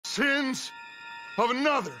sins of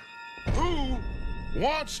another. Who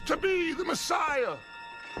wants to be the Messiah?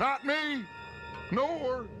 Not me,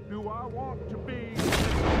 nor do I want to be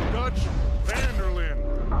Dutch Vanderlyn,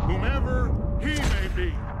 whomever he may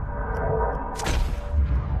be.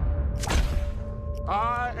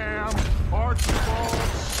 I am Archibald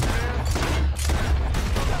Smith.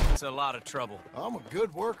 It's a lot of trouble. I'm a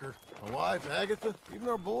good worker. My wife, Agatha, even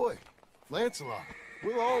our boy, Lancelot.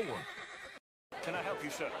 We'll all work. Can I help you,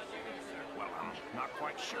 sir? Well, I'm not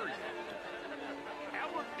quite sure yet.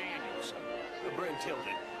 Albert Daniels, Brent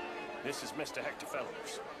Tilden. This is Mr. Hector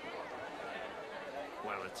Fellows.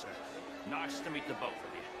 Well, it's nice to meet the both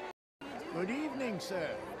of you. Good evening, sir.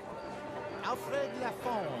 Alfred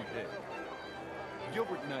Lafonde.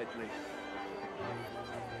 Gilbert Knightley.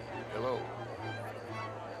 Hello.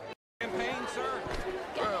 Campaign, sir?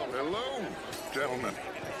 Well, hello, gentlemen.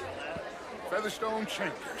 Featherstone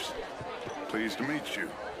Chambers. Pleased to meet you.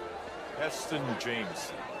 Heston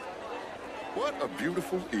Jameson. What a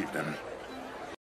beautiful evening.